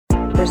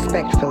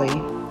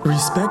Respectfully.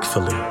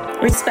 Respectfully.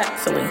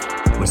 Respectfully.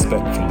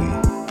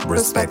 Respectfully.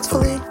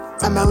 Respectfully,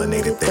 a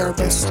melanated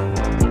therapist.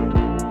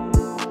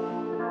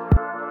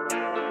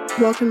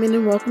 Welcome in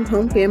and welcome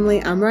home,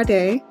 family. I'm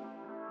Rade.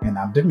 And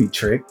I'm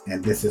Dimitri,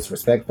 and this is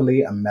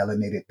Respectfully, a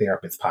Melanated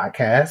Therapist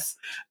podcast.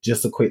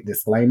 Just a quick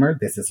disclaimer,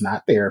 this is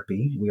not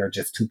therapy. We are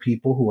just two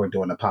people who are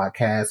doing a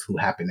podcast who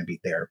happen to be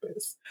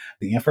therapists.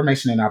 The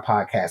information in our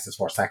podcast is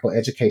for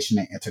psychoeducation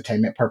and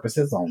entertainment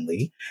purposes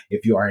only.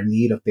 If you are in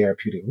need of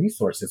therapeutic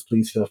resources,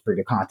 please feel free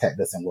to contact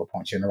us and we'll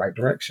point you in the right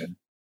direction.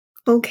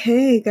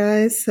 Okay,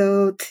 guys.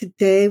 So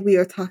today we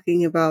are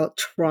talking about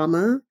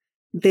trauma.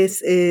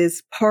 This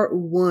is part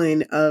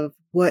one of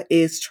what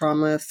is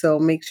trauma. So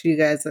make sure you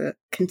guys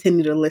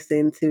continue to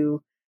listen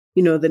to,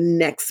 the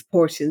next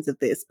portions of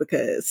this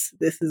because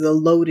this is a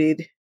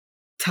loaded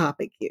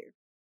topic here.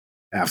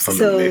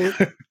 Absolutely.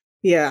 So,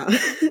 yeah.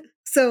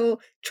 So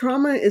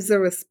trauma is a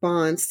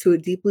response to a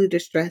deeply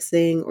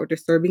distressing or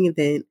disturbing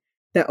event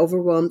that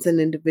overwhelms an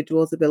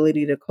individual's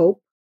ability to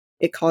cope.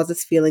 It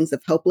causes feelings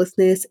of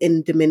helplessness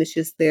and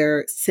diminishes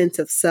their sense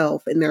of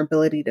self and their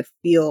ability to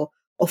feel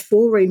a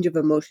full range of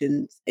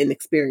emotions and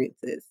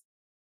experiences.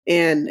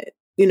 And,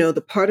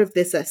 the part of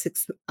this that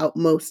sticks out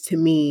most to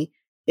me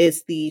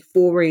is the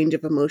full range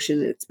of emotion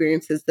and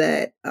experiences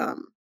that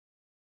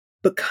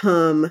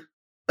become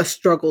a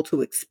struggle to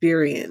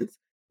experience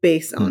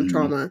based on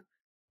trauma.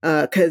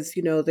 Because,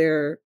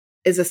 there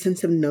is a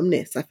sense of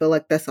numbness. I feel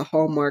like that's a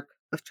hallmark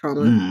of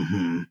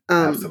trauma.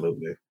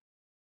 Absolutely.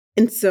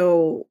 And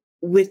so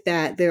with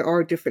that, there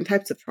are different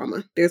types of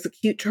trauma. There's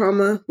acute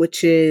trauma,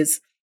 which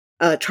is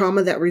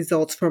trauma that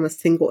results from a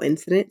single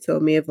incident. So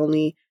it may have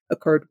only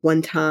occurred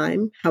one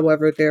time.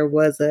 However, there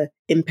was an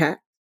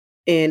impact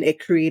and it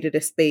created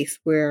a space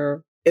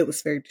where it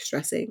was very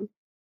distressing.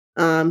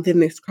 Then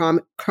there's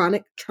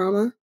chronic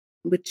trauma,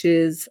 which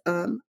is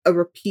a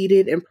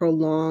repeated and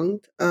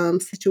prolonged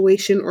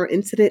situation or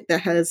incident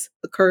that has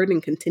occurred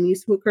and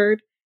continues to occur.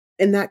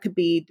 And that could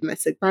be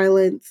domestic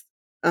violence.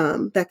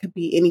 That could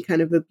be any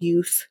kind of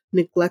abuse,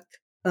 neglect,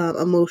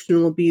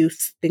 emotional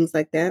abuse, things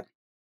like that.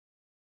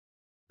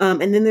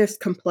 And then there's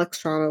complex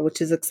trauma, which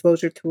is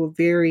exposure to a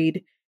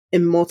varied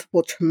and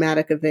multiple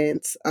traumatic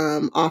events,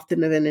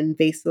 often of an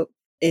invasive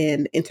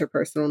and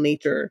interpersonal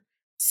nature.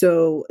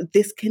 So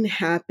this can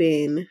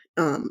happen.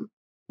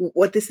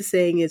 What this is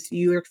saying is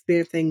you're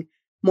experiencing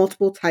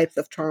multiple types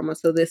of trauma.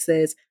 So this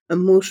is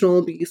emotional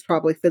abuse,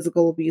 probably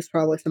physical abuse,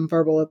 probably some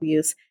verbal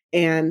abuse,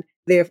 and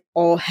they're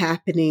all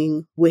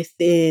happening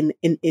within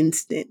an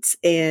instance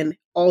and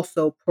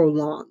also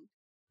prolonged.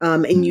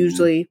 And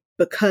usually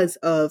because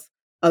of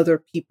other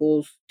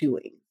people's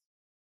doing.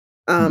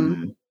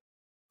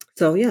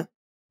 So yeah.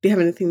 Do you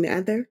have anything to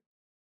add there?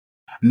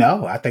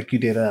 No, I think you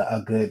did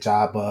a good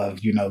job of,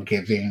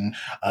 giving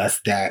us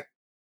that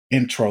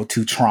intro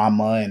to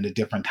trauma and the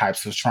different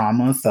types of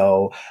trauma.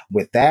 So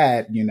with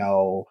that,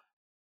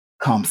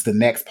 comes the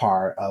next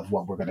part of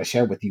what we're going to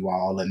share with you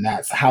all. And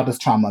that's how does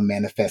trauma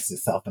manifest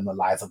itself in the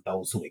lives of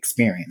those who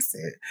experience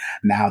it?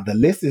 Now, the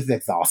list is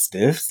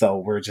exhaustive.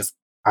 So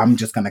I'm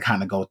just going to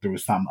kind of go through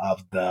some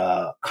of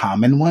the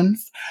common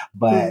ones,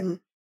 but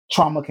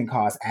trauma can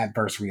cause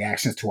adverse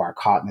reactions to our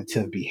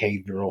cognitive,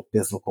 behavioral,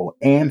 physical,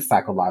 and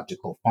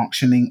psychological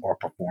functioning or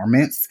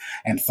performance.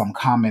 And some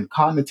common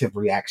cognitive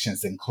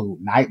reactions include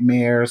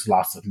nightmares,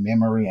 loss of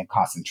memory and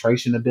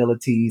concentration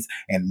abilities,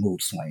 and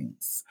mood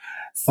swings.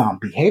 Some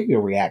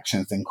behavioral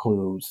reactions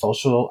include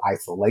social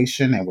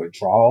isolation and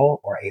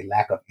withdrawal or a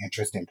lack of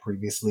interest in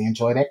previously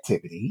enjoyed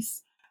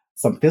activities.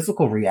 Some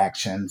physical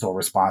reactions or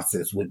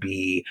responses would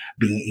be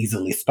being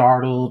easily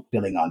startled,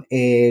 feeling on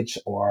edge,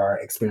 or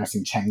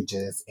experiencing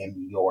changes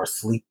in your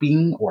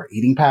sleeping or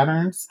eating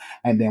patterns.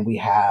 And then we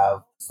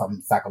have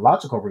some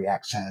psychological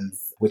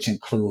reactions, which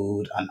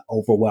include an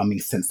overwhelming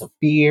sense of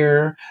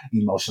fear,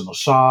 emotional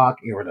shock,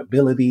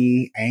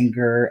 irritability,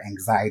 anger,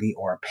 anxiety,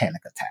 or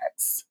panic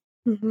attacks.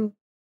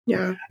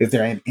 Yeah. Is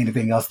there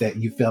anything else that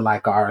you feel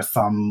like are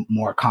some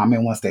more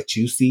common ones that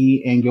you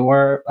see in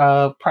your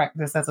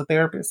practice as a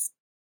therapist?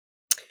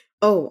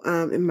 Oh,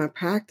 in my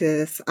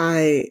practice,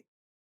 I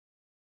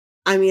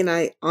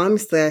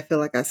honestly, I feel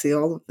like I see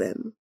all of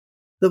them.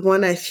 The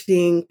one I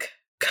think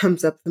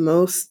comes up the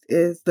most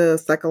is the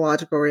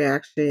psychological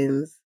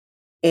reactions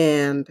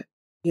and,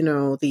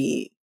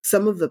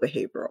 some of the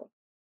behavioral.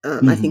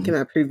 I think in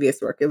my previous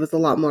work, it was a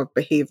lot more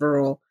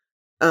behavioral.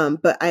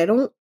 But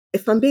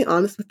if I'm being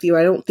honest with you,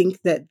 I don't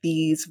think that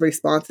these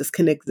responses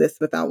can exist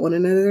without one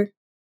another.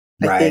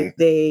 I think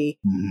they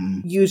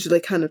usually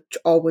kind of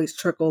always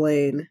trickle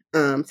in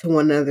to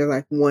one another,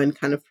 like one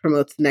kind of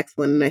promotes the next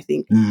one. And I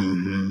think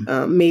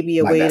maybe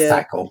a like way that to,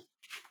 cycle.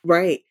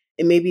 Right.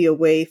 It may be a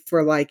way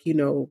for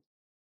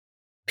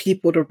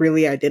people to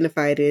really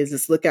identify it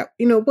is look at,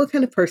 what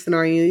kind of person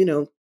are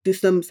you, do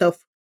some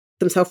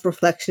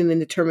self-reflection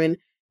and determine,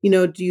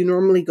 do you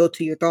normally go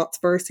to your thoughts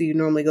first? Do you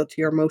normally go to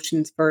your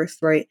emotions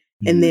first? Right.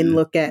 And then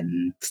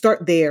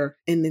start there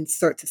and then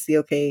start to see,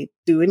 okay,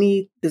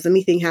 does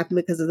anything happen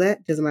because of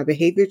that? Does my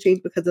behavior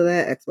change because of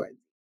that? X, Y, Z.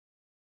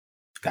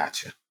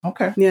 Gotcha.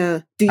 Okay.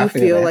 Yeah. Do I you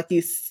feel feel that. like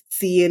you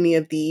see any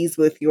of these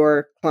with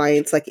your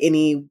clients, like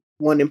any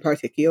one in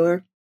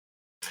particular?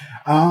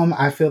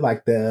 I feel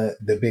like the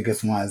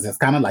biggest ones, it's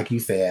kind of like you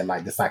said,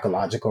 like the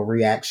psychological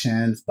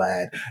reactions,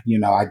 but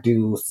I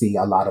do see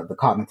a lot of the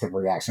cognitive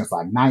reactions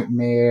like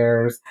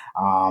nightmares,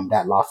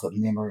 that loss of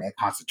memory and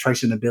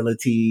concentration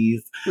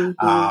abilities.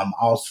 Mm-hmm.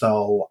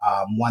 Also,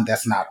 one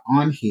that's not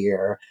on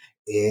here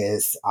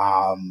is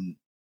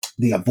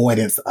the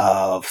avoidance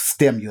of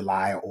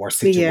stimuli or Yeah.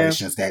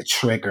 situations that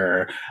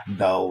trigger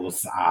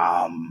those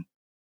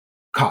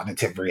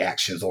cognitive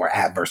reactions or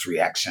adverse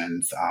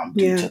reactions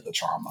due Yeah. to the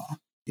trauma.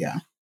 Yeah.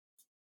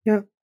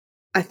 Yeah.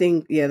 I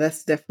think, yeah,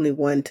 that's definitely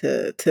one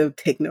to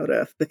take note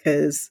of,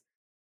 because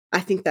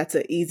I think that's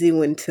an easy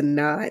one to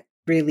not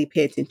really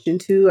pay attention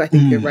to. I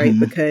think you're right, Hmm.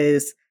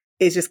 because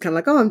it's just kind of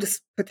like, oh, I'm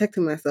just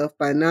protecting myself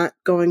by not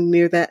going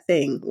near that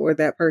thing or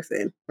that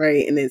person,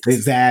 right? And it's,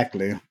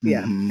 Exactly.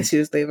 yeah, Hmm. it's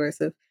usually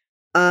aversive.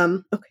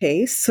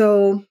 Okay,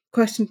 so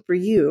question for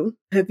you: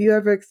 have you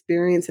ever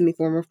experienced any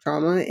form of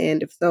trauma,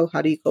 and if so,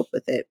 how do you cope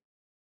with it?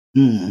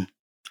 Mm.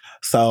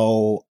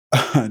 So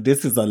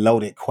this is a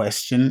loaded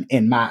question,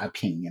 in my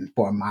opinion,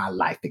 for my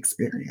life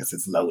experience.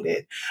 It's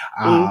loaded.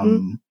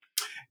 Mm-hmm.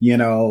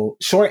 Um,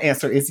 short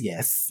answer is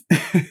yes.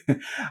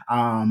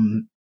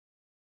 um,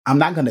 I'm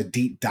not going to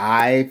deep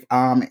dive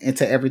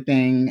into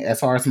everything as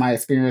far as my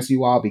experience,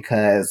 you all,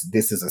 because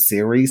this is a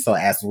series. So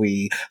as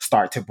we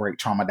start to break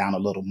trauma down a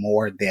little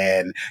more,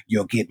 then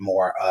you'll get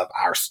more of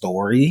our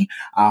story.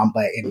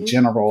 But in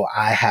general,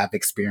 I have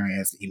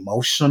experienced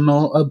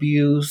emotional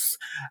abuse.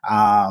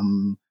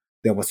 Um,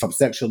 there was some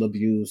sexual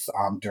abuse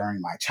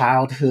during my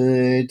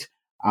childhood,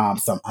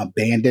 some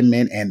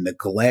abandonment and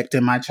neglect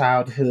in my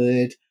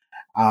childhood.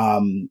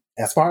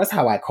 As far as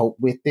how I cope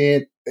with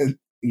it,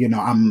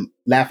 I'm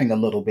laughing a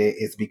little bit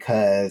is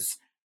because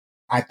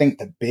I think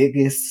the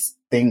biggest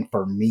thing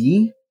for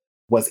me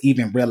was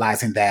even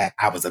realizing that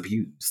I was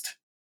abused.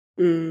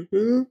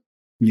 Mm-hmm.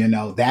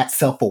 That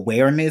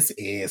self-awareness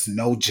is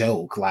no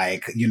joke.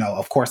 Like,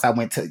 of course I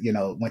went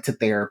to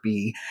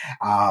therapy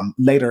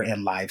later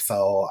in life.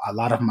 So a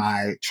lot of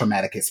my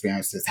traumatic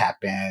experiences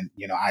happened,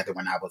 either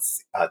when I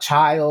was a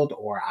child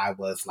or I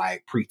was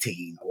like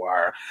preteen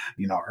or,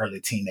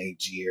 early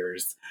teenage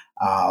years.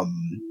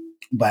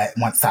 But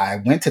once I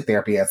went to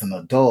therapy as an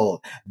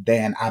adult,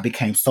 then I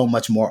became so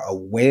much more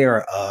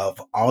aware of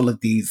all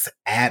of these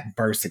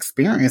adverse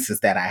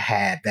experiences that I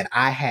had that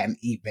I hadn't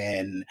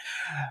even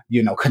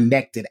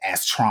connected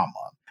as trauma.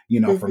 For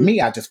Mm-hmm.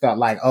 me, I just felt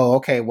like, oh,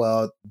 okay,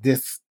 well,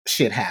 this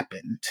shit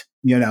happened.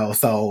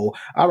 So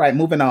all right,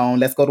 moving on.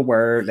 Let's go to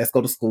work. Let's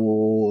go to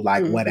school,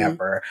 like Mm-hmm.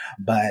 whatever.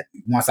 But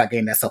once I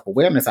gained that self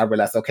awareness, I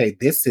realized, okay,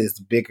 this is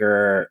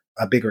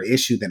a bigger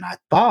issue than I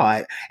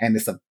thought, and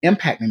it's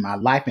impacting my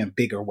life in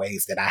bigger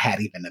ways that I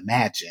had even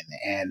imagined.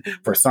 And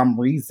for Mm-hmm. some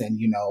reason,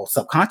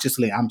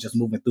 subconsciously, I'm just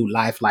moving through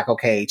life like,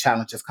 okay,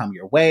 challenges come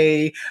your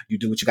way, you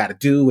do what you got to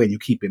do, and you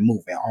keep it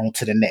moving on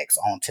to the next,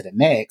 on to the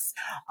next.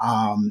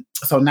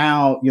 So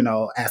now,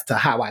 as to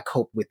how I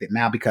cope with it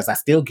now, because I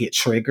still get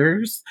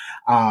triggers.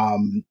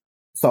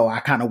 So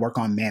I kind of work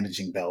on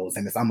managing those.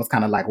 And it's almost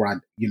kind of like,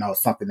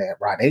 something that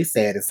Rade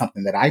said is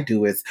something that I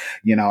do is,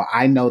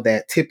 I know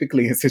that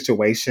typically in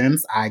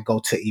situations, I go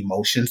to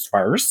emotions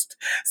first.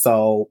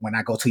 So when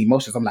I go to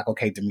emotions, I'm like,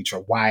 okay,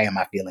 Demetra, why am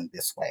I feeling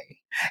this way?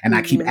 And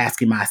I keep Mm-hmm.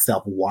 asking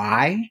myself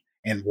why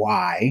and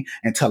why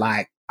until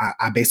I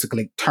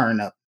basically turn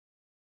up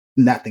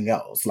nothing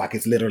else. Like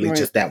it's literally Right.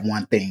 just that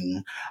one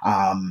thing,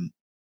 um,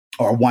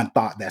 or one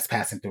thought that's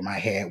passing through my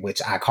head,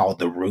 which I call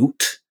the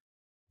root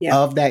Yeah.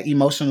 of that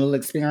emotional Gonna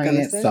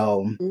experience. say.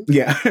 So Mm-hmm.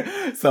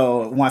 yeah.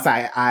 So once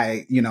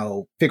I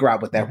figure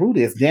out what that root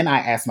is, then I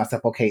ask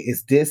myself, okay,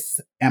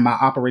 am I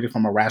operating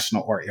from a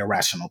rational or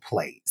irrational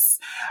place?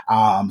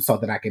 So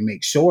that I can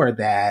make sure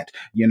that,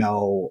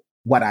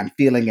 what I'm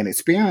feeling and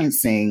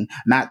experiencing,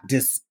 not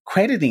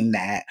discrediting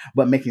that,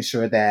 but making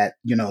sure that,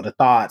 the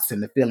thoughts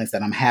and the feelings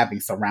that I'm having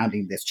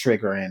surrounding this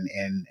trigger and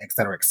et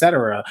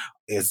cetera,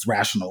 is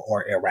rational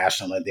or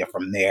irrational. And then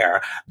from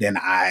there, then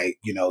I,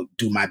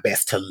 do my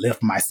best to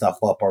lift myself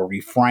up or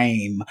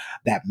reframe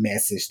that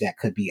message that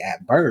could be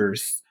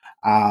adverse,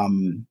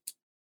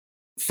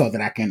 so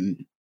that I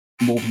can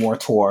move more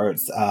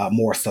towards a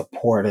more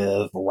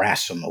supportive,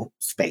 rational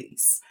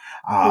space.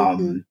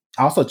 Mm-hmm.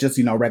 Also, just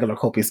regular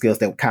coping skills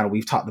that kind of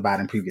we've talked about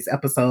in previous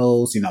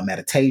episodes.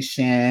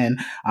 Meditation.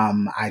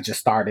 I just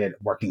started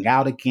working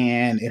out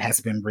again. It has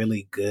been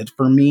really good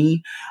for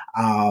me,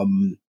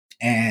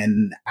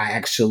 and I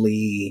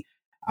actually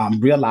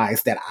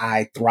realized that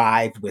I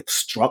thrive with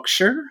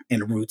structure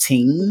and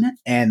routine,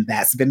 and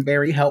that's been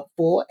very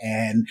helpful.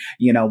 And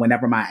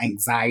whenever my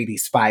anxiety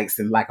spikes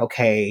and like,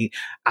 okay,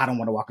 I don't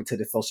want to walk into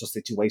this social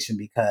situation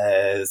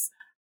because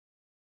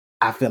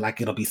I feel like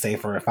it'll be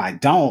safer if I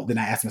don't, then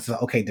I ask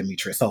myself, okay,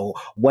 Demetra, so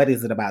what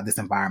is it about this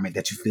environment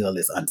that you feel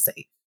is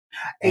unsafe?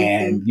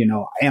 Mm-hmm.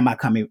 And, am I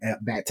coming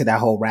back to that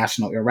whole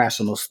rational,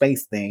 irrational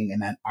space thing?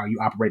 And then are you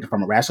operating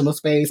from a rational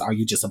space? Are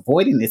you just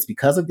avoiding this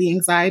because of the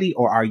anxiety?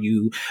 Or are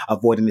you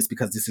avoiding this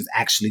because this is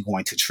actually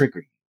going to trigger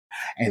you?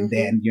 And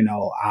Mm-hmm.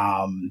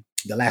 then,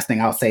 the last thing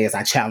I'll say is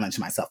I challenge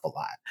myself a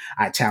lot.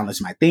 I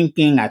challenge my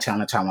thinking. I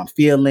challenge how I'm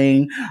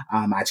feeling.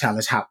 I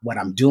challenge what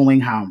I'm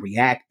doing, how I'm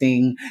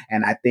reacting.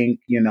 And I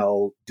think,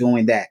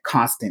 doing that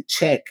constant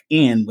check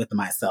in with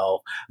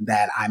myself,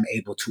 that I'm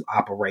able to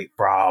operate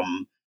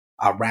from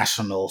a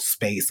rational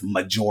space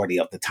majority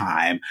of the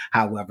time.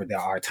 However, there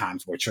are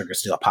times where triggers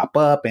still pop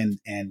up, and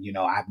I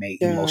may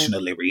Yeah.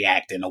 emotionally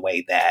react in a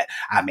way that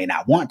I may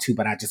not want to,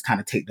 but I just kind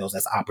of take those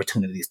as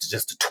opportunities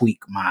to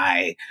tweak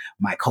my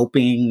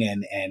coping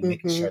and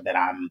making Mm-hmm. sure that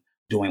I'm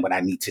doing what I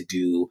need to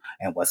do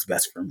and what's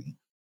best for me.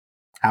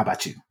 How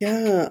about you?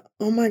 Yeah.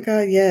 Oh my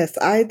God. Yes,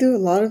 I do a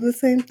lot of the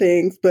same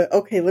things. But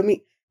okay, let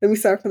me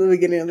start from the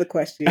beginning of the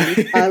question.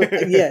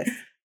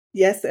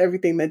 Yes to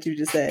everything that you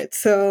just said.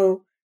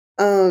 So,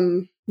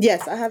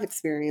 yes, I have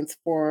experienced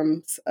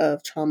forms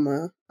of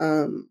trauma,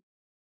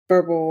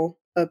 verbal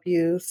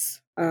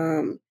abuse,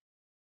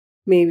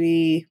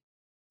 maybe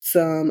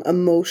some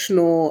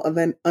emotional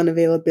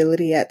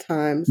unavailability at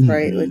times,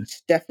 right? Mhm.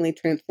 Which definitely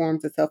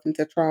transforms itself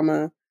into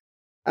trauma.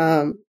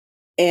 Um,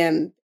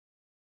 and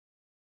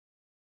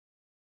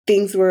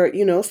things were,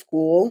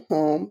 school,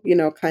 home,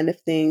 kind of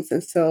things.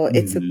 And so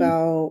it's Mhm.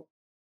 about,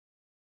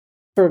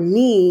 for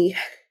me,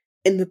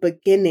 in the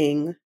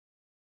beginning,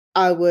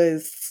 I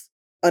was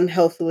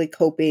unhealthily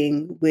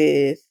coping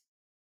with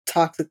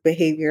toxic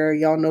behavior.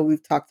 Y'all know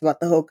we've talked about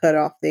the whole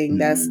cutoff thing.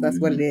 That's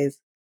what it Mhm. is.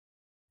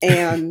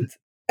 And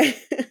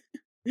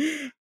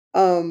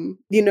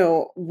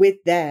with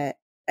that,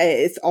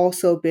 it's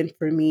also been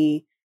for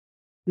me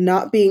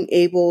not being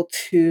able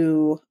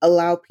to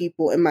allow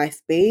people in my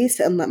space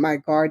and let my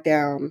guard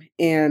down.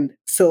 And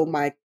so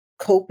my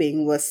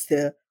coping was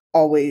to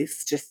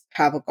always just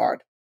have a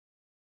guard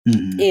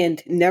Mhm.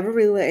 and never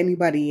really let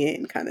anybody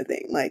in, kind of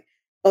thing. Like,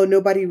 oh,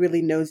 nobody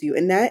really knows you.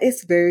 And that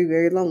is very,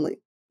 very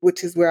lonely,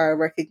 which is where I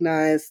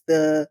recognize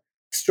the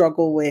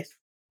struggle with,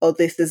 oh,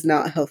 this is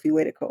not a healthy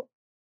way to cope.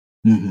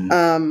 Mhm.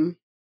 Um,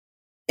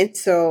 and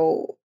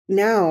so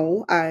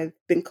now I've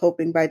been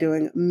coping by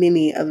doing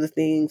many of the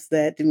things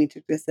that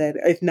Demetri just said,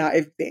 if not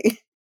everything.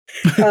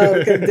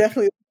 Because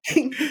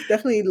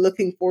definitely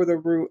looking for the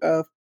root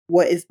of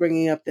what is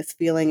bringing up this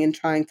feeling and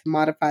trying to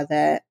modify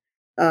that,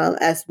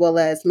 as well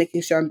as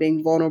making sure I'm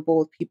being vulnerable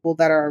with people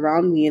that are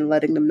around me and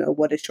letting them know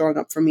what is showing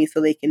up for me so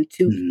they can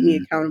too keep me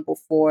Mhm. accountable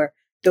for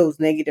those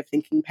negative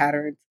thinking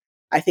patterns.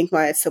 I think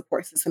my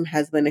support system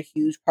has been a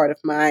huge part of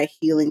my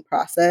healing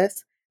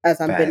process as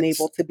I've been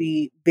able Facts. to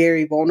be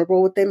very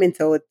vulnerable with them. And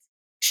so it's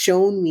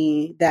shown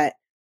me that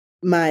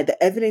the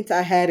evidence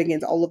I had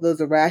against all of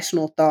those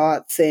irrational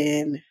thoughts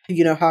and,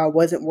 how I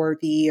wasn't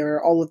worthy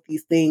or all of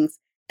these things,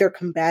 they're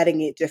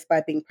combating it just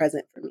by being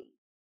present for me.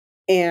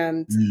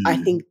 And I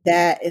Mm. think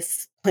that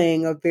is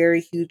playing a very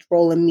huge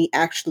role in me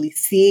actually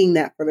seeing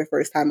that for the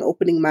first time,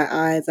 opening my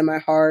eyes and my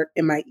heart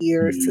and my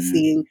ears to Mhm.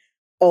 seeing,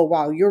 oh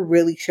wow, you're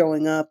really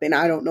showing up. And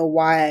I don't know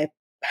why I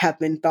have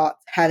been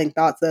having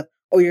thoughts of,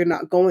 oh, you're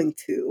not going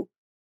to,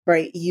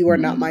 right? You are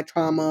not Mhm. my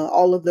trauma,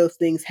 all of those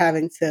things,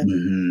 having to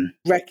Mhm.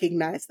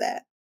 recognize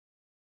that.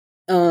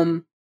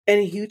 And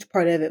a huge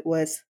part of it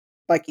was,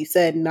 like you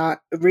said,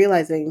 not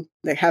realizing,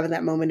 like having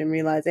that moment and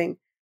realizing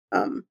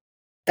um,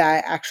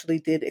 that I actually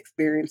did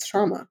experience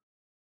trauma.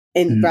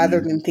 And rather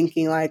Mhm. than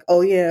thinking like,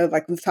 oh yeah,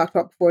 like we've talked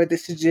about before,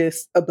 this is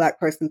just a Black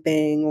person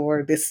thing,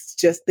 or this is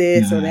just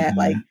this or that,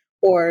 like, Mhm.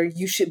 or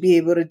you should be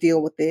able to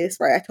deal with this,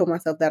 right? I told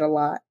myself that a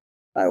lot.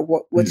 Like,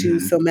 what you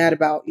Mhm. so mad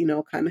about,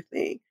 kind of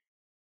thing.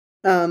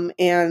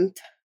 And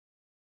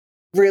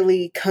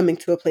really coming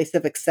to a place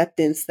of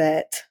acceptance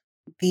that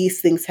these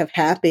things have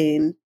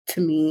happened to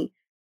me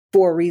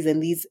for a reason.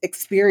 These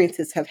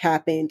experiences have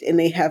happened and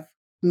they have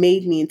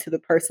made me into the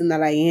person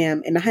that I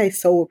am. And I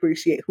so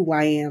appreciate who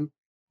I am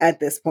at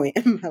this point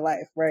in my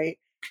life, right?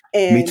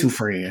 Me too, And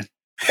friend.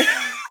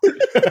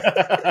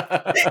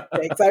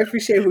 thanks. I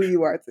appreciate who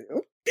you are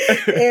too.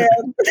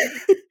 And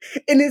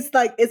and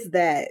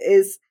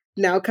it's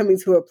now coming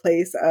to a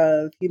place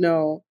of,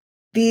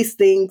 these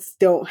things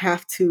don't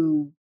have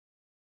to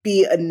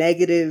be a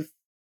negative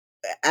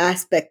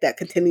aspect that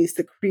continues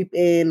to creep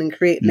in and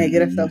create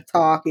negative Mhm.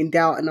 self-talk and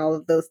doubt and all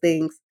of those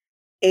things.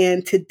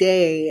 And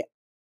today,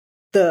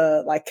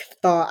 the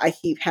thought I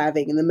keep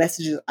having and the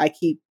messages I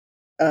keep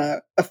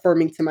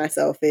affirming to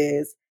myself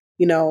is,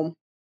 you know,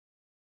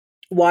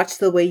 watch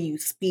the way you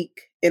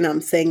speak. And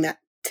I'm saying that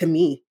to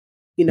me,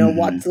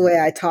 watch Mhm. the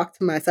way I talk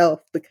to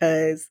myself,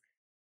 because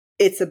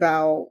it's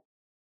about,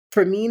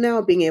 for me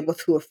now, being able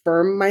to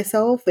affirm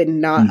myself and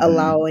not Mhm.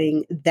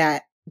 allowing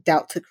that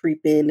doubt to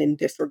creep in and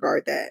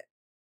disregard that.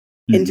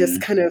 And just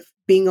Mhm. kind of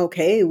being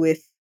okay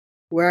with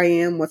where I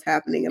am, what's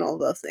happening, and all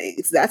those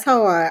things. That's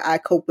how I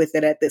cope with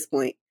it at this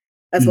point,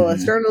 as well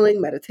as Mhm. journaling,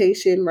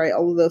 meditation, right?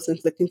 All of those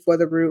things, looking for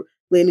the root,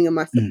 leaning on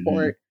my Mhm.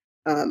 support,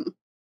 um,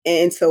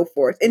 and so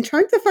forth. And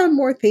trying to find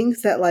more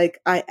things that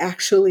I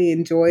actually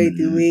enjoy Mhm.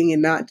 doing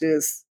and not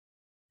just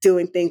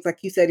doing things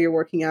like you said, you're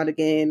working out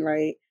again,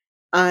 right?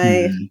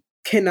 I Mhm.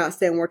 cannot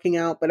stand working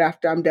out, but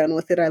after I'm done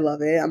with it, I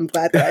love it. I'm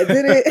glad that I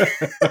did it.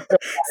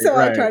 So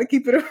I Right. try to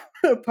keep it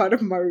a part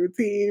of my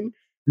routine.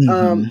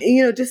 Mhm.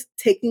 And, just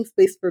taking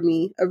space for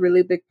me, a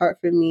really big part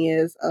for me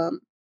is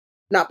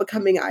not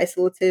becoming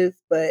isolative,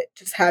 but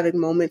just having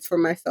moments for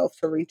myself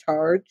to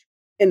recharge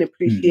and Mhm.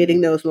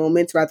 appreciating those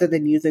moments rather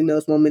than using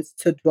those moments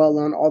to dwell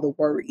on all the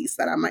worries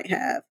that I might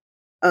have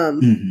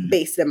Mhm.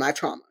 based in my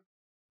trauma.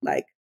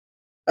 Like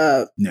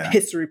Yeah.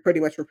 history pretty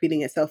much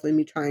repeating itself and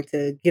me trying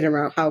to get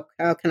around how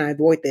can I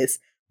avoid this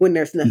when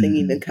there's nothing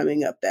even Mhm.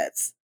 coming up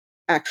that's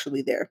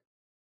actually there.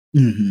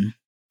 Mhm.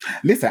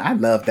 Listen, I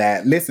love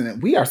that. Listen,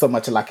 we are so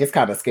much alike. It's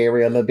kind of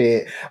scary a little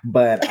bit,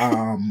 but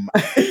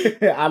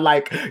I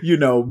like,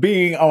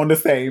 being on the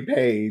same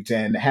page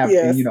and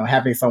Yes.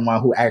 having someone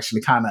who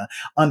actually kind of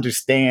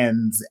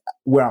understands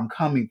where I'm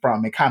coming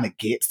from and kind of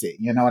gets it.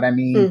 You know what I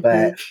mean?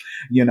 But,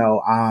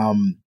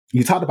 Hmm.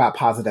 you talked about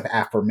positive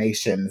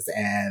affirmations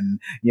and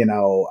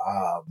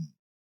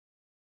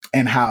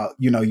how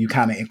you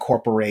kind of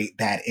incorporate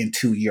that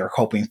into your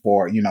coping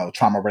for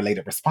trauma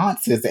related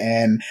responses.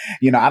 And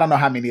I don't know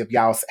how many of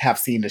y'all have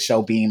seen the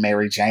show Being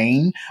Mary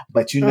Jane,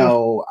 but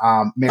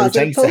Uh, Mary Jane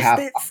positive used to have,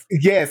 post-its.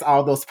 yes,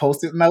 all those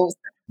post-it notes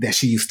that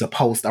she used to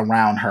post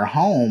around her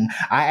home.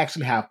 I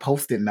actually have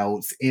post-it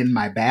notes in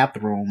my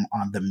bathroom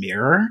on the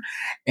mirror,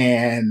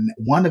 and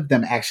one of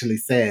them actually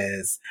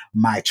says,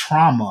 "My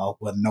trauma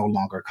will no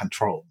longer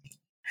control me."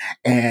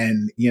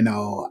 And,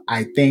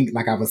 I think,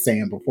 like I was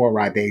saying before,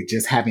 right, they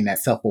just having that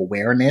self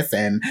awareness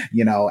and,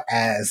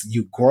 as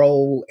you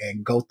grow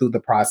and go through the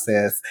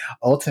process,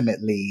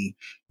 ultimately,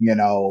 you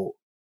know,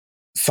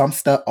 some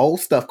stuff,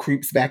 old stuff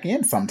creeps back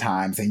in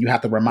sometimes, and you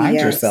have to remind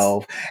Yes.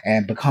 yourself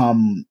and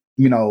become,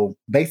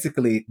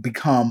 basically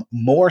become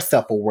more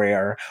self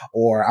aware,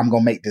 or I'm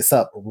going to make this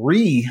up,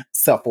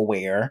 self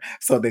aware,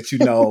 so that you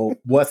know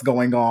what's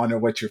going on or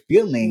what you're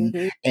feeling.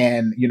 Hmm.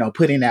 And,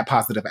 putting that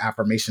positive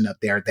affirmation up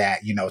there that,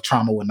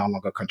 trauma will no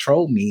longer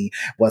control me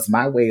was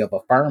my way of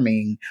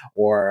affirming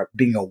or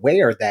being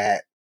aware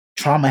that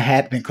trauma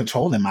had been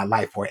controlling my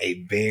life for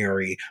a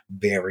very,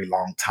 very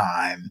long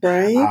time.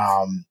 Right?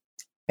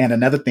 And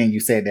another thing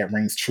you said that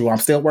rings true, I'm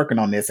still working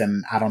on this,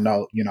 and I don't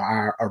know,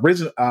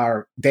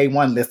 our day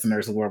one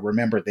listeners will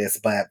remember this,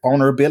 but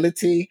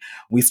vulnerability,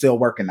 we still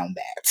working on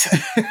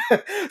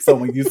that. So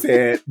when you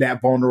said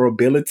that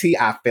vulnerability,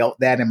 I felt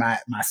that in my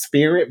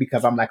spirit,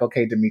 because I'm like,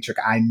 okay, Demetric,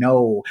 I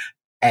know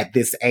at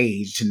this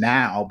age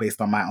now,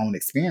 based on my own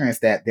experience,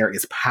 that there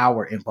is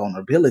power in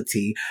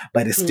vulnerability,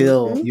 but it's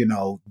still,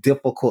 Hmm.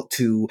 difficult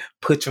to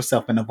put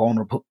yourself in a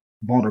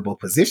vulnerable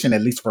position,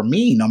 at least for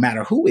me, no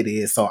matter who it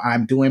is. So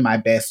I'm doing my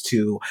best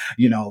to,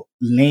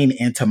 lean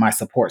into my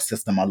support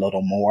system a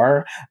little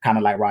more, kind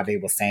of like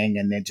Rade was saying,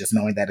 and then just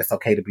knowing that it's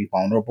okay to be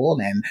vulnerable,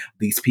 and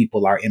these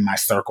people are in my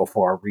circle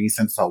for a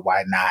reason. So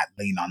why not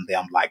lean on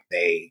them like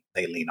they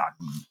lean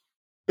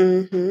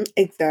on me?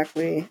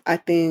 Exactly. I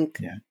think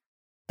Yeah.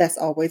 that's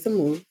always a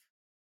move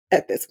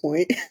at this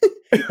point.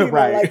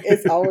 Right. Like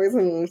it's always a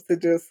move to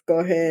just go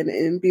ahead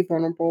and be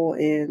vulnerable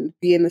and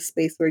be in a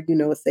space where you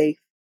know it's safe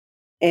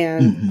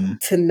and Hmm.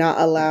 to not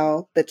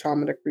allow the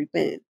trauma to creep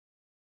in.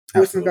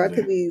 With regard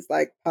to Absolutely. these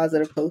like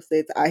positive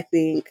post-its, I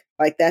think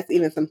like that's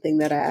even something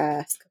that I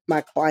ask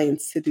my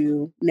clients to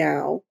do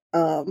now,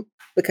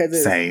 because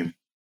it's Same.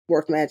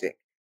 work magic.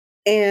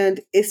 And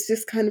it's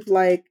just kind of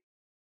like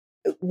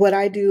what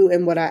I do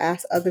and what I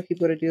ask other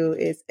people to do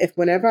is if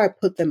whenever I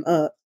put them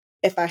up,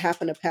 if I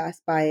happen to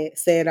pass by it,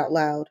 say it out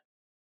loud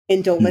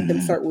and don't let them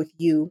Hmm. start with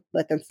you,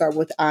 let them start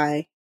with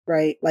I,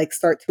 right? Like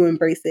start to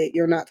embrace it.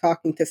 You're not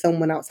talking to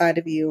someone outside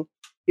of you.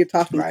 You're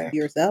talking to Right.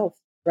 yourself,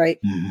 right?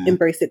 Hmm.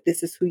 Embrace it.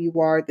 This is who you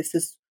are. This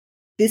is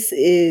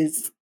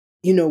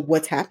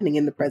what's happening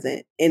in the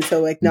present. And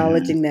so Hmm.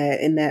 acknowledging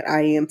that in that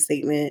I am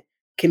statement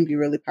can be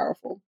really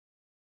powerful.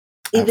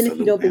 Even if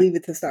you don't Absolutely. believe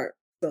it to start.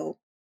 So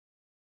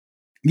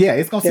Yeah,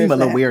 it's gonna seem there's a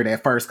little that. weird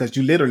at first because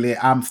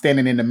I'm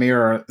standing in the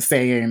mirror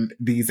saying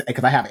these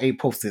because I have 8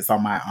 post-its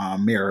on my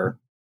mirror.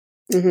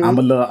 I'm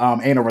a Mhm. little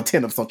anal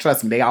retentive, so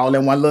trust me, they all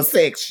in one little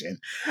section.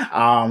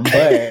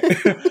 But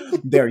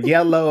they're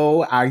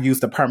yellow. I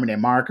used a permanent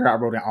marker. I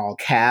wrote in all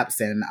caps.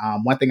 And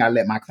one thing I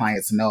let my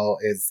clients know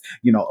is,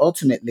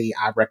 ultimately,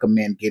 I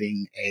recommend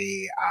getting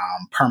a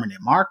permanent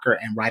marker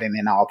and writing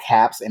in all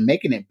caps and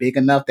making it big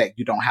enough that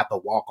you don't have to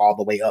walk all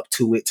the way up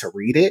to it to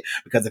read it.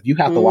 Because if you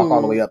have to walk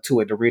all the way Mm. up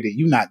to it to read it,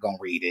 you're not gonna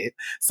read it.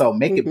 So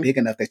make it Mhm. big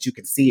enough that you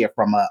can see it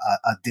from a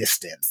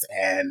distance,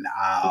 and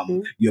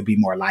Mhm. you'll be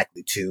more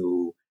likely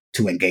to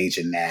engage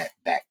in that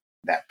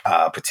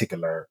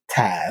particular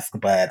task.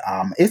 But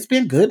it's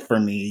been good for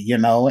me,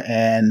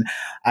 and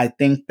I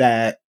think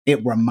that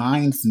it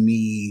reminds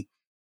me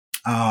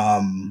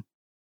um,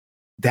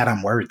 that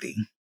I'm worthy.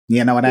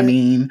 You know what I Yeah.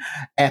 mean?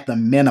 At the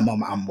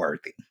minimum, I'm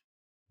worthy.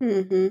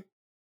 Mhm.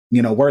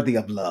 Worthy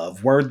of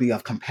love, worthy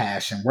of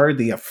compassion,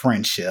 worthy of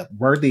friendship,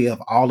 worthy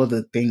of all of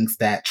the things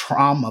that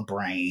trauma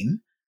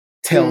brain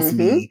tells Mhm.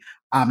 me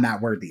I'm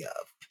not worthy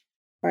of.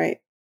 Right.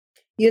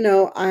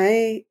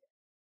 I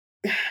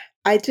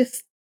I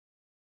just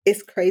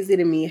it's crazy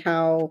to me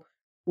how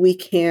we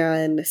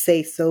can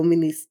say so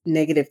many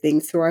negative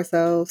things to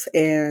ourselves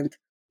and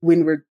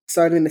when we're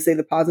starting to say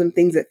the positive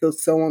things it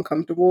feels so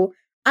uncomfortable.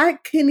 I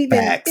can't even,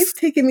 it's Facts.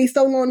 taken me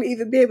so long to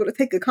even be able to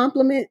take a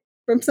compliment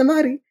from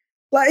somebody.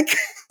 Like,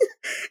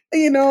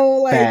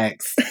 like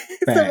Facts.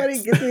 somebody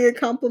Facts. gives me a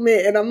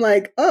compliment and I'm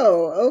like,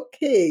 oh,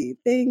 okay,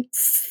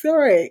 thanks. All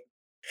right.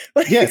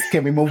 Like, Yes.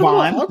 Can we move I'm a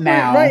little on awkward,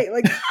 now? right?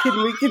 Like,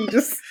 we can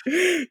just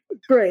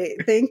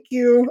great, thank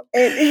you.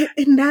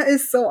 And that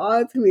is so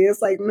odd to me.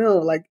 It's like, no,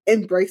 like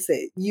embrace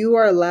it. You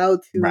are allowed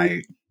to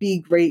Right. be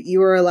great.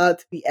 You are allowed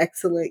to be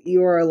excellent.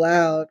 You are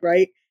allowed,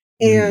 right?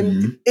 And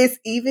Mm-hmm. it's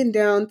even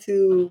down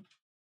to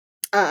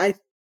I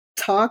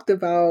talked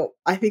about,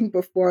 I think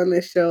before on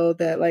this show,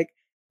 that like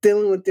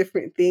dealing with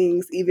different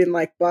things, even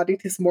like body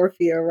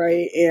dysmorphia,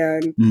 right?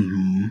 And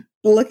Mm-hmm.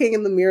 looking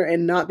in the mirror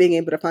and not being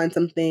able to find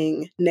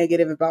something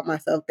negative about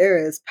myself, there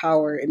is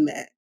power in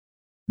that.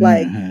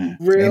 Like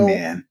Mm-hmm. real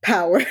Amen.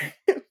 power,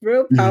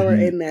 real power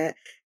Mm-hmm. in that.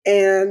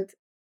 And,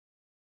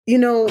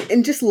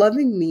 and just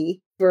loving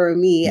me for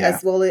me Yeah.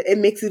 as well, it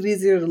makes it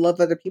easier to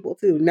love other people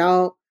too.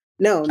 Now,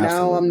 no,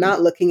 now I'm Absolutely.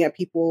 not looking at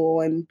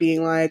people and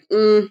being like,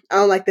 I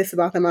don't like this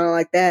about them. I don't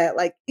like that.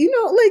 Like,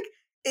 like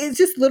it's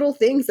just little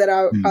things that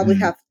I probably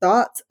Mm-hmm. have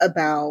thoughts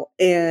about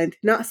and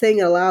not saying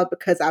it aloud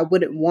because I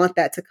wouldn't want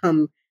that to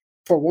come,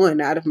 for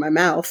one, out of my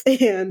mouth.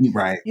 And,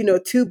 Right.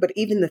 two, but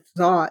even the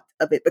thought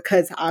of it,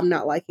 because I'm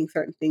not liking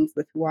certain things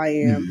with who I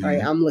am, right?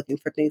 Mm-hmm. I'm looking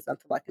for things not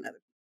to like in other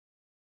people.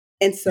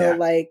 And so, Yeah.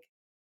 like,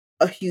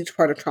 a huge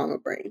part of trauma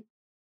brain,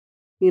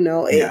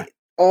 Yeah.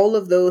 all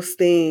of those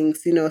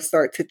things,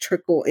 start to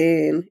trickle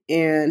in,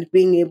 and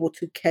being able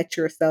to catch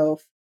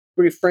yourself,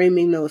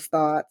 reframing those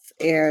thoughts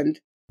and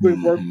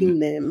Mm-hmm. reworking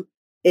them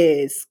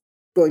is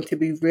going to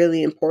be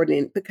really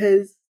important,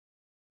 because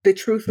the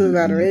truth of the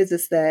matter Mm-hmm.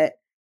 is that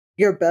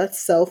your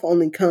best self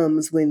only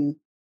comes when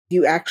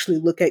you actually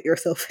look at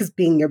yourself as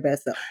being your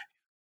best self.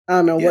 I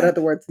don't know what Yeah.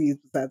 other words to use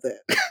besides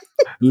it.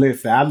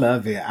 Listen, I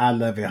love it. I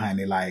love it,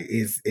 honey. Like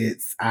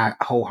I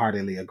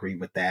wholeheartedly agree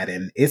with that.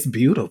 And it's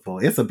beautiful.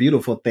 It's a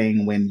beautiful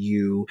thing when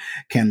you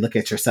can look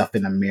at yourself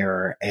in the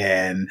mirror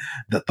and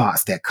the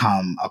thoughts that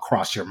come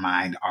across your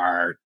mind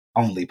are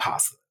only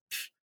positive.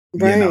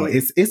 Right.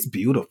 It's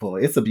beautiful.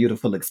 It's a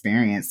beautiful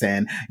experience.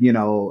 And,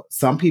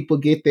 some people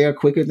get there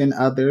quicker than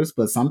others,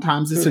 but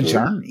sometimes it's a Hmm.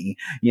 journey,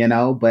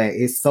 but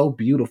it's so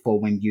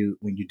beautiful when you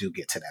do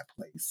get to that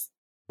place.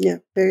 Yeah,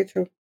 very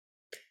true.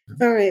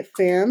 All right,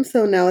 fam.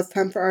 So now it's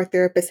time for our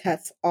therapist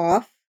hats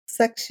off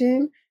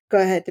section. Go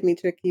ahead,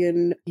 Dimitri.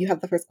 You have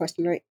the first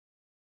question, right?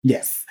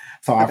 Yes.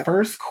 So our Okay.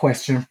 first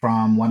question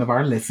from one of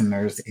our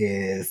listeners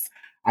is,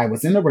 I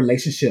was in a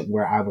relationship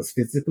where I was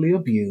physically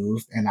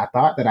abused and I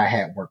thought that I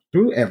had worked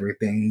through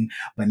everything,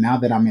 but now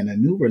that I'm in a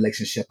new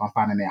relationship, I'm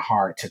finding it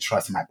hard to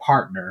trust my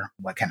partner.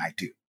 What can I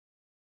do?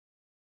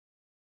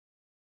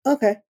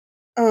 Okay.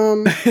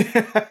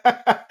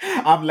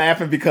 I'm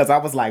laughing because I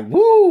was like,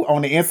 woo,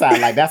 on the inside,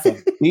 like that's a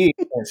big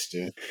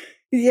question.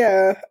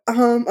 Yeah.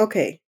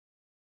 Okay.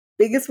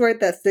 Biggest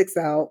word that sticks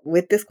out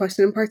with this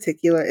question in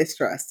particular is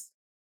trust.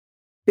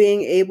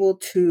 Being able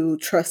to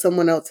trust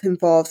someone else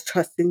involves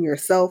trusting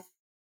yourself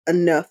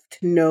enough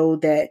to know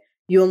that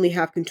you only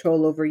have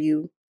control over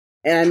you.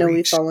 And I know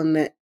we've Preach.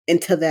 fallen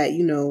into that,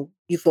 you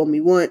fool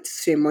me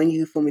once, shame on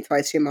you, fool me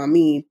twice, shame on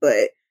me.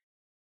 But,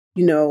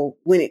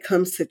 when it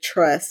comes to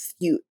trust,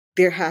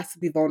 there has to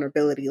be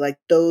vulnerability. Like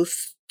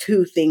those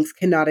two things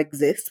cannot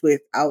exist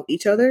without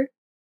each other.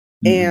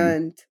 Hmm.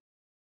 And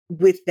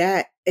with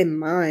that in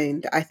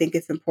mind, I think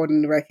it's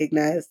important to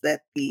recognize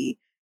that the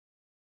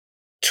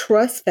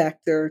trust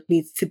factor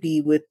needs to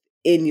be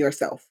within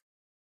yourself.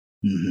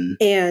 Hmm.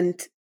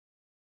 And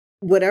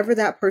whatever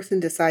that person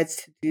decides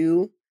to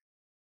do,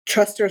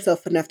 trust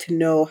yourself enough to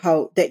know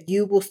how that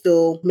you will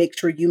still make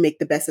sure you make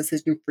the best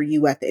decision for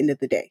you at the end of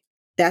the day.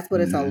 That's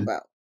what it's all Hmm.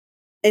 about.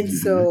 And Hmm.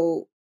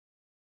 so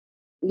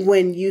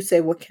when you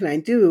say, what can I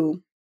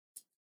do?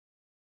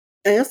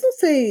 I also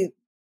say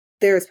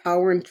there's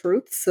power in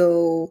truth.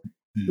 So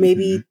Hmm.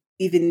 maybe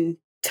even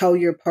tell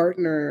your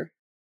partner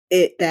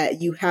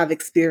that you have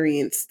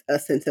experienced a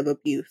sense of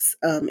abuse.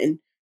 And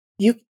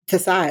you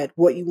decide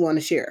what you want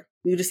to share.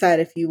 You decide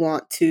if you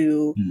want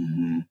to,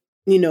 Hmm.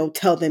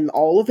 tell them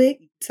all of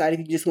it. You decide if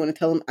you just want to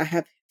tell them I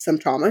have some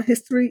trauma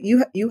history.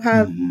 You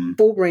have Hmm.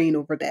 full reign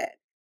over that.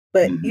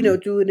 But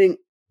Hmm.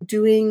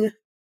 doing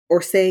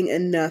or saying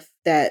enough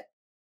that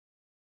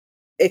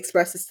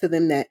expresses to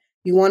them that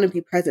you want to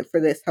be present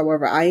for this.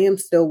 However, I am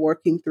still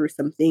working through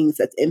some things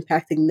that's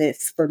impacting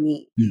this for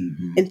me.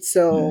 Hmm. And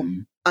so Hmm.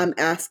 I'm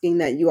asking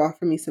that you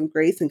offer me some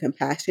grace and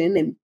compassion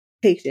and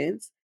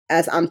patience,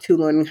 as I'm too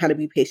learning how to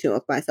be patient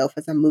with myself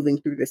as I'm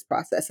moving through this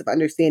process of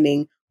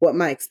understanding what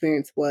my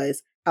experience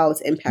was, how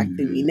it's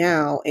impacting me Hmm.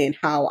 now, and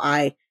how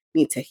I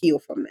need to heal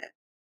from that.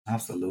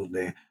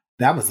 Absolutely.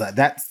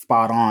 That's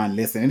spot on.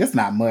 Listen, and it's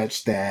not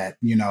much that,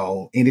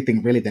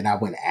 anything really that I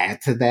would add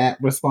to that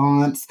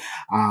response.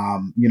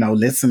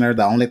 Listener,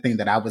 the only thing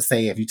that I would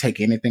say, if you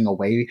take anything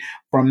away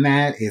from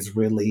that is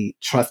really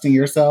trusting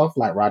yourself,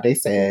 like Rade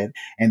said,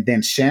 and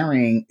then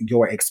sharing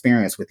your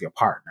experience with your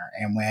partner.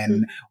 And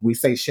when we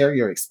say share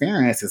your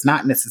experience, it's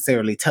not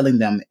necessarily telling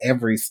them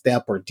every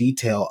step or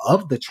detail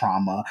of the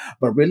trauma,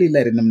 but really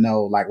letting them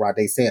know, like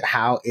Rade said,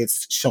 how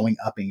it's showing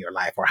up in your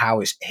life or how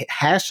it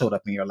has showed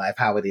up in your life,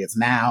 how it is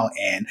now,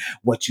 and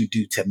what you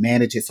do to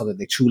manage it so that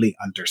they truly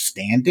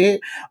understand it,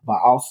 but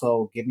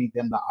also giving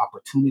them the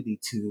opportunity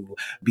to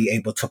be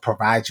able to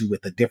provide you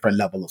with a different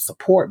level of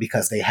support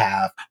because they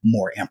have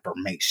more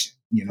information.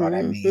 You know what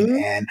I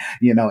mean? And,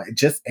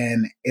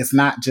 and it's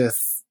not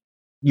just,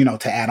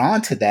 to add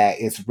on to that,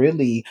 it's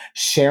really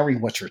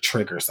sharing what your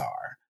triggers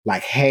are.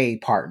 Like, hey,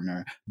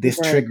 partner, this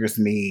triggers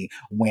me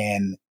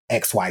when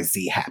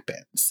XYZ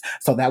happens.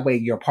 So that way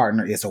your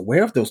partner is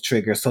aware of those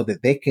triggers so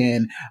that they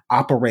can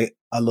operate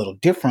a little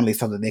differently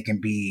so that they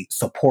can be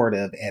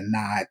supportive and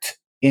not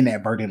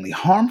inadvertently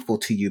harmful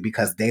to you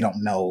because they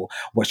don't know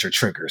what your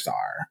triggers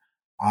are.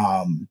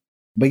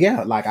 But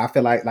yeah, like I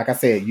feel like I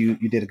said, you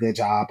did a good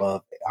job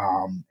of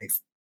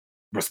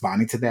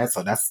responding to that.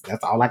 So that's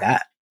all I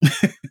got.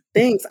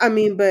 Thanks. I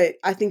mean, but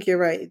I think you're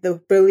right.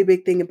 The really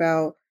big thing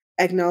about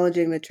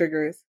acknowledging the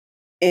triggers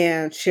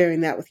and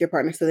sharing that with your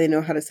partner so they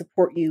know how to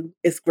support you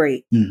is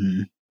great.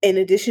 Mm-hmm. In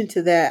addition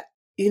to that,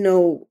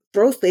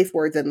 throw safe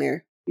words in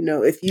there.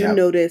 If you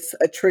notice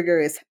a trigger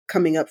is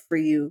coming up for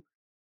you,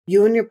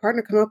 you and your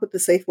partner come up with the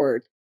safe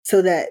word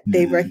so that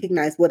they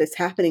recognize what is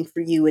happening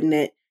for you and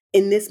that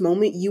in this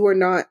moment, you are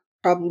not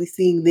probably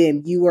seeing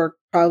them. You are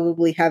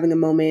probably having a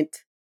moment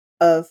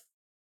of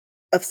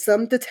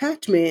some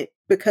detachment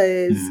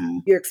because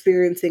you're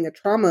experiencing a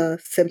trauma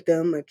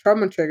symptom, a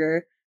trauma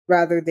trigger,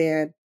 rather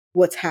than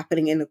what's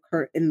happening in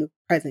the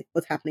present,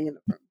 what's happening in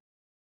the room.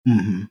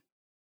 Mm-hmm.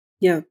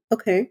 Yeah.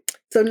 Okay.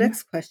 So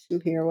next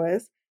question here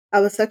was,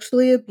 I was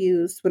sexually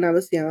abused when I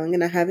was young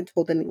and I haven't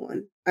told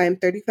anyone. I am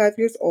 35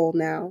 years old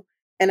now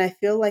and I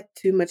feel like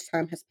too much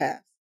time has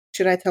passed.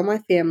 Should I tell my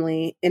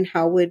family and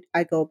how would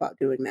I go about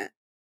doing that?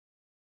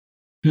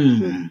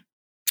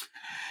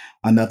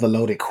 Another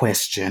loaded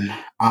question.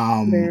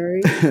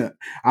 Very.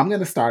 I'm going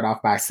to start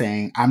off by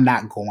saying I'm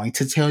not going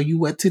to tell you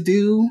what to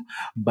do,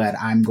 but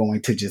I'm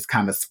going to just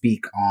kind of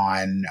speak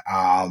on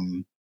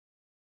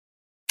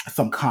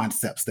some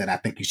concepts that I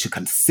think you should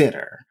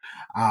consider.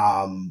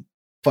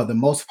 For the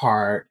most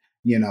part,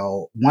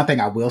 one thing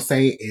I will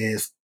say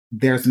is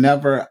there's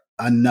never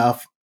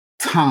enough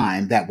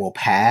time that will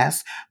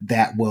pass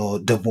that will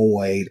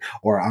void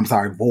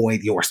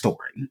your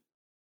story.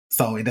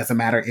 So it doesn't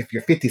matter if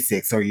you're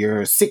 56 or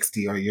you're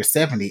 60 or you're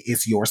 70,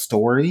 it's your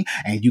story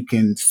and you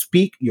can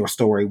speak your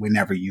story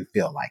whenever you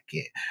feel like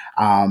it.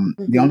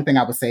 The only thing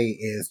I would say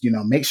is,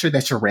 make sure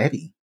that you're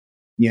ready.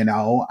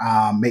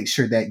 Make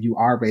sure that you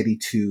are ready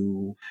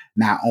to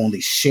not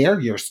only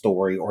share your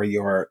story or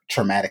your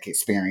traumatic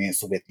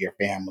experience with your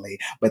family,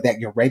 but that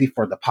you're ready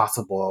for the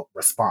possible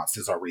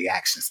responses or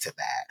reactions to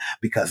that.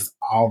 Because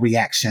all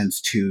reactions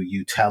to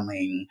you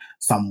telling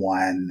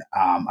someone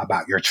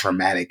about your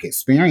traumatic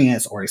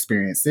experience or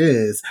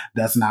experiences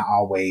does not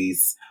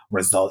always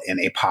result in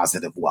a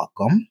positive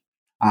welcome.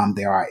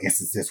 There are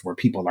instances where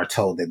people are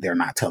told that they're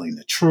not telling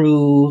the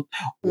truth,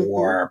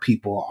 or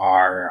people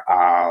are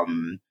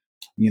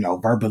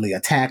verbally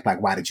attacked,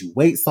 like, why did you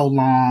wait so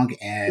long?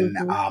 And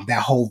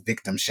that whole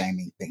victim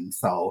shaming thing.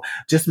 So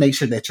just make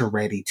sure that you're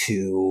ready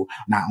to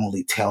not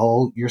only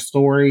tell your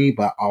story,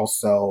 but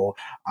also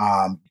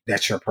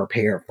that you're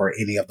prepared for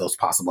any of those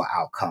possible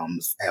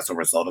outcomes as a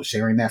result of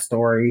sharing that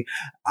story.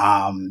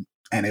 And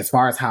as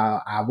far as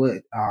how I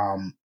would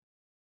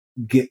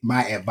get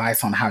my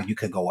advice on how you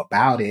could go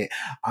about it,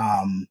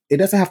 it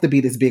doesn't have to be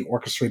this big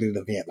orchestrated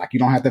event. Like, you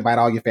don't have to invite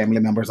all your family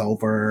members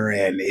over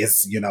and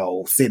it's,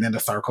 sitting in a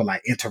circle,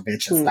 like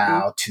intervention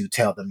style, to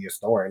tell them your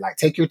story. Like,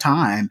 take your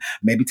time,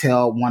 maybe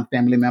tell one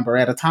family member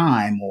at a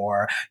time,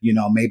 or,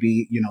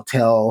 maybe,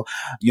 tell,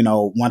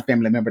 one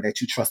family member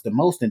that you trust the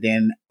most and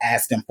then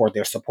ask them for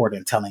their support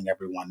in telling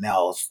everyone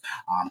else,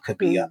 could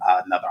be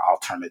another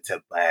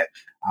alternative. But,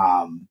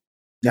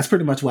 that's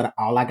pretty much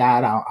all I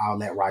got. I'll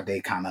let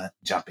Rade kind of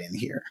jump in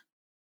here.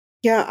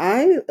 Yeah,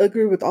 I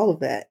agree with all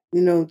of that.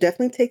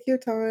 Definitely take your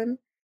time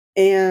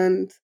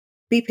and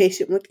be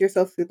patient with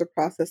yourself through the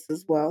process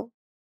as well.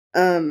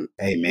 Amen.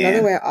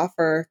 Another way I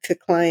offer to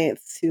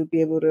clients to be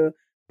able to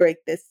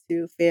break this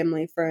to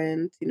family,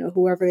 friends,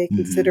 whoever they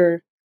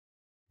consider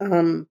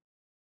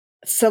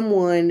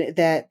someone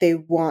that they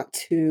want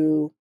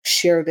to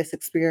share this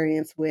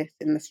experience with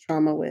and this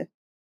trauma with.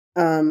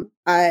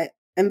 I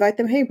invite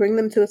them, hey, bring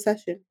them to a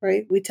session,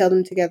 right? We tell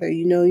them together,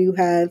 you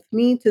have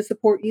me to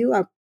support you.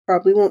 I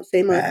probably won't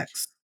say much,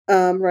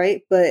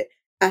 right? But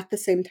at the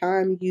same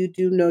time, you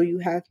do know you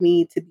have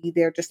me to be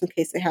there just in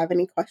case they have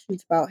any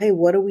questions about, hey,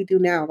 what do we do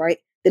now, right?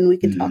 Then we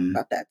can talk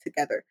about that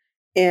together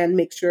and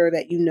make sure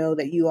that you know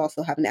that you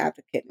also have an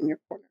advocate in your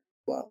corner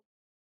as well.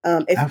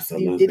 If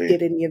you did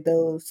get any of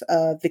those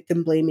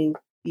victim blaming,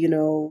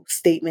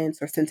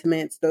 statements or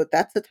sentiments, though,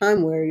 that's a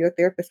time where your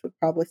therapist would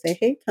probably say,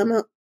 hey, come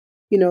up.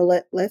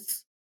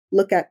 Let's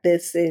look at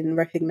this and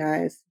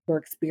recognize your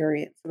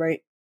experience,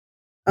 right?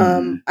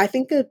 I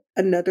think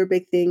another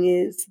big thing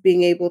is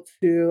being able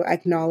to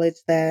acknowledge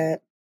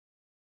that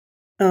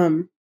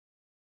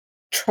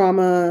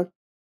trauma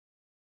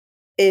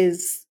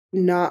is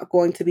not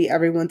going to be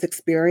everyone's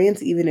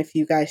experience, even if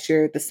you guys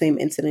share the same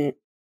incident.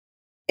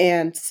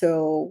 And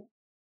so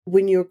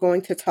when you're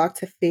going to talk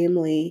to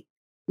family,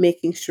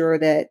 making sure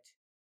that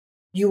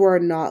you are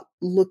not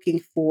looking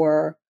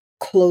for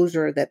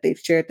closure, that they've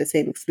shared the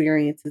same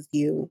experience as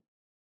you.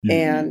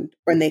 And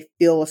when they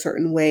feel a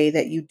certain way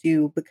that you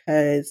do,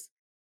 because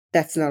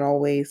that's not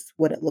always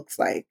what it looks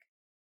like.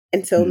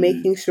 And so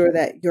making sure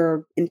that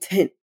your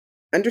intent,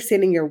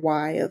 understanding your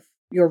why of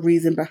your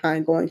reason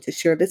behind going to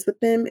share this with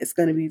them is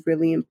going to be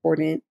really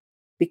important,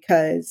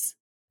 because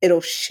it'll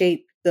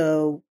shape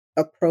the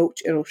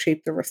approach, it'll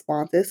shape the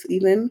responses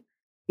even,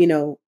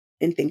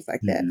 and things like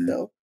that.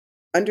 So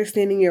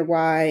understanding your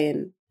why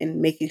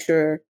and making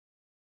sure,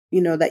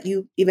 that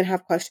you even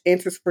have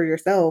answers for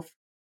yourself,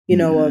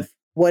 of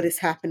what is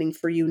happening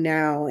for you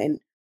now and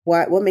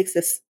what makes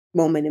this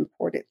moment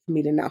important for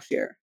me to now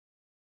share.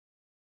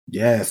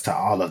 Yes, to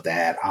all of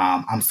that.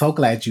 I'm so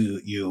glad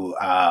you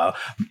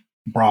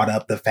brought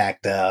up the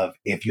fact of,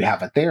 if you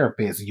have a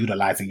therapist,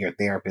 utilizing your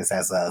therapist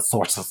as a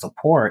source of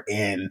support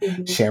in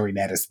sharing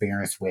that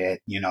experience with,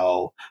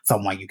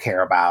 someone you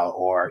care about,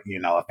 or,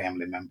 a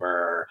family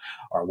member,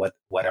 or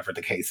whatever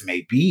the case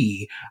may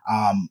be.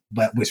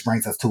 But which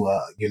brings us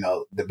to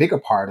the bigger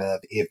part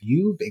of, if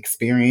you've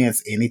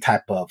experienced any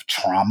type of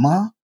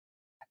trauma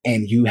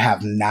and you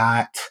have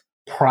not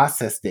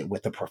processed it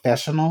with a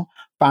professional,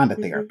 find a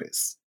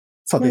therapist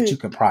so that you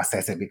can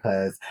process it,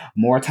 because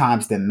more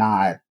times than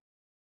not,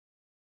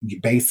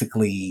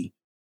 basically,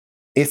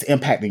 it's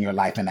impacting your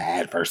life in an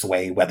adverse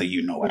way, whether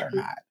you know it or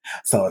not.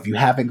 So if you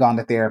haven't gone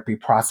to therapy,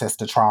 processed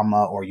the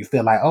trauma, or you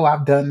feel like, oh,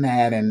 I've done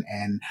that and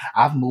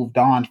I've moved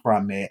on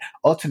from it,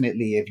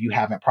 ultimately, if you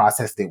haven't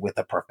processed it with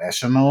a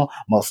professional,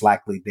 most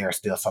likely there are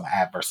still some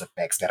adverse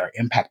effects that are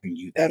impacting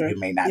you that you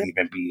may not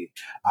even be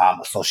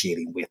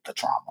associating with the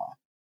trauma.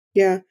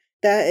 Yeah,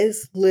 that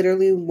is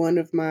literally one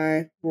of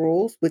my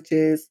rules, which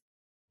is,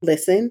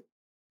 listen,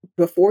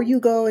 before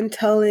you go and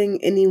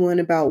telling anyone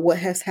about what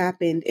has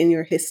happened in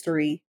your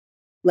history,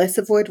 let's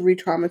avoid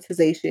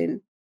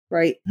re-traumatization,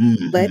 right?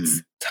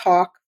 Let's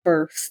talk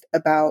first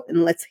about,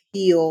 and let's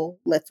heal.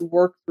 Let's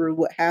work through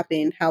what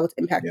happened, how it's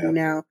impacting you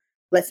now.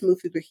 Let's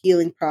move through the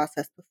healing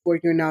process before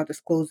you're now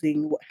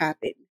disclosing what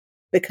happened.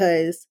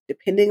 Because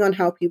depending on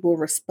how people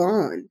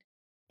respond,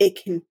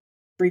 it can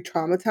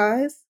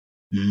re-traumatize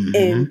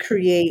and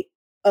create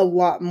a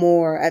lot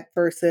more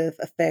adversive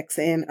effects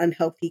and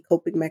unhealthy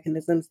coping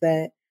mechanisms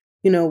that,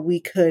 we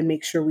could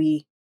make sure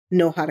we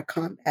know how to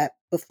combat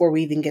before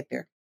we even get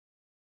there.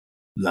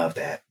 Love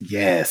that.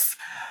 Yes.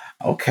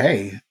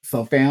 Okay.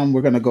 So, fam,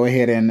 we're going to go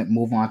ahead and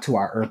move on to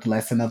our Earth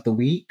lesson of the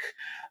week.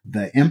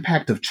 The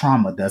impact of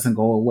trauma doesn't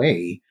go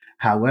away.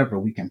 However,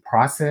 we can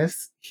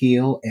process,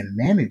 heal, and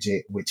manage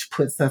it, which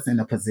puts us in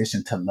a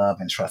position to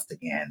love and trust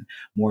again.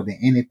 More than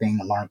anything,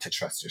 learn to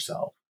trust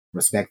yourself.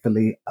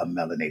 Respectfully, a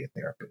melanated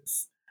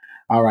therapist.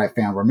 All right,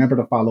 fam. Remember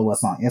to follow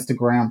us on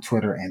Instagram,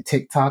 Twitter, and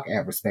TikTok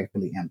at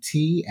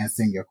RespectfullyMT, and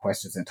send your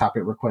questions and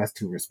topic requests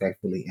to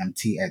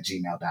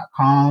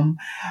respectfullymt@gmail.com.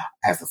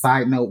 As a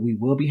side note, we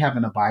will be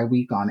having a bye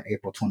week on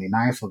April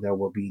 29th, so there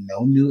will be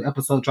no new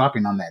episode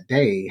dropping on that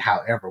day.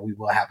 However, we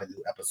will have a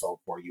new episode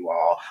for you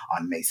all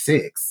on May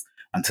 6th.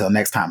 Until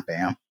next time,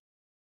 fam.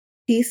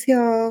 Peace,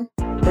 y'all.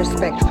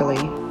 Respectfully.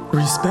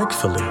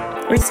 Respectfully.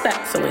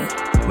 Respectfully.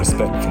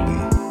 Respectfully.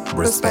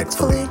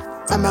 Respectfully,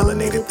 a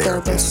melanated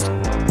therapist.